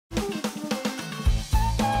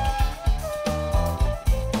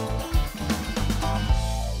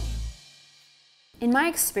In my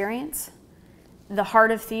experience, the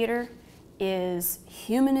heart of theater is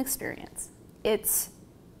human experience.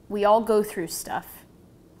 We all go through stuff,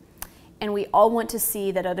 and we all want to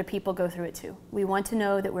see that other people go through it too. We want to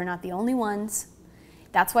know that we're not the only ones.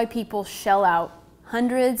 That's why people shell out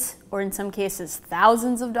hundreds, or in some cases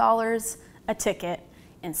thousands of dollars a ticket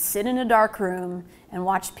and sit in a dark room and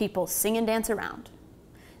watch people sing and dance around.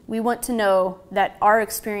 We want to know that our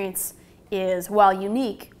experience is, while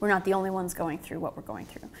unique, we're not the only ones going through what we're going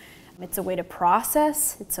through. It's a way to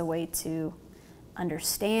process, it's a way to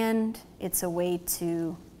understand, it's a way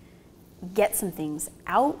to get some things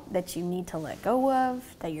out that you need to let go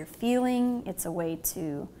of, that you're feeling. It's a way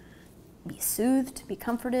to be soothed, be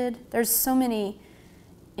comforted. There's so many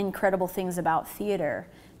incredible things about theater,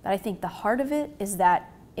 but I think the heart of it is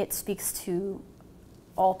that it speaks to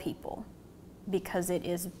all people, because it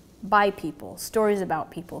is by people, stories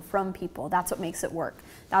about people, from people. That's what makes it work.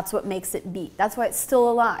 That's what makes it beat. That's why it's still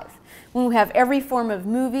alive. When we have every form of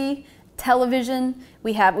movie, television,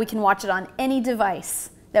 we can watch it on any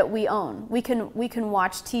device that we own. We can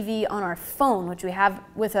watch TV on our phone, which we have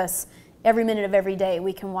with us every minute of every day.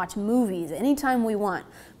 We can watch movies anytime we want,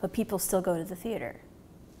 but people still go to the theater.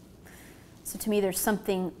 So to me, there's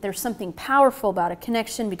something powerful about a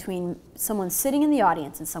connection between someone sitting in the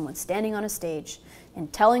audience and someone standing on a stage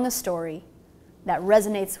and telling a story that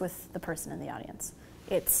resonates with the person in the audience.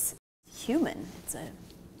 It's human. It's a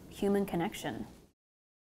human connection.